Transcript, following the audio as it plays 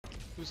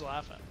Who's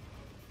laughing?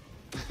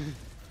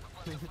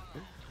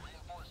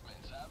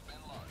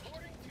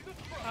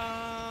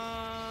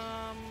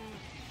 I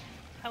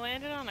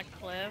landed on a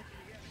cliff.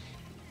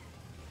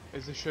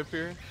 Is the ship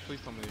here?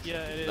 Please tell me the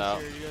Yeah, ship it is No.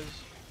 here, you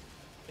guys.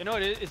 You know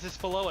what it is? It's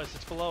just below us.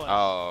 It's below us.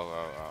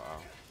 Oh.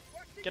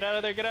 Get out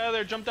of there, get out of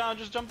there. Jump down,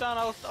 just jump down.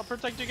 I'll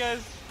protect you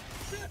guys.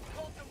 So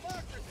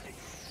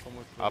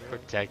much for I'll that.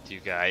 protect you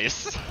guys.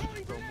 So much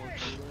for that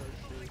shit.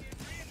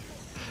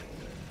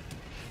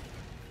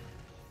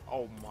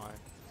 Oh my.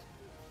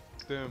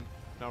 Stim.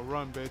 Now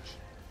run, bitch.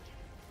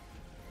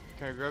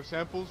 Can I grab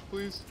samples,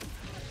 please?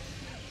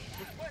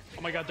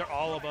 Oh my god, they're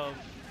all above.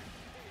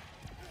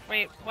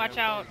 Wait, watch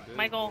out,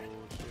 Michael.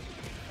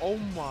 Oh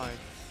my.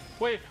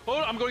 Wait, oh,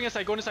 I'm going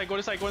inside, go inside, go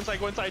inside, go inside,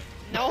 go inside.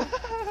 No.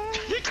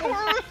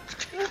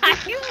 I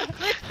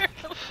literally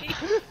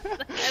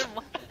said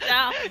watch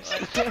out.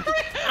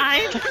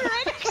 I'm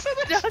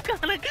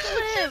stuck on a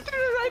cliff.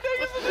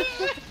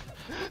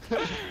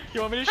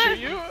 You want me to shoot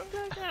you?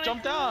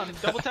 Jump down,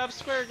 double tap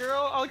square,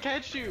 girl. I'll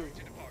catch you.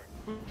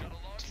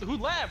 Who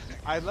left?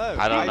 I left.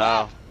 I don't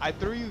know. I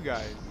threw you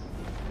guys.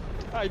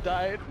 I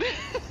died.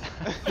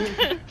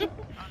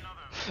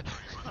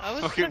 I was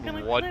stuck on a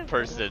Fucking one cliff.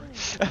 person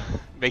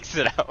makes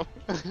it out.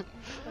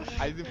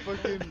 I did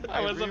fucking.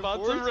 I was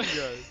about to reinforced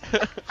you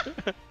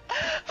guys.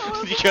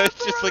 You guys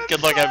just look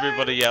good like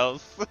everybody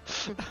else.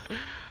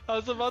 I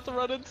was about to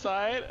run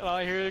inside, and all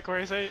I hear the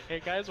chorus say,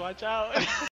 "Hey guys, watch out."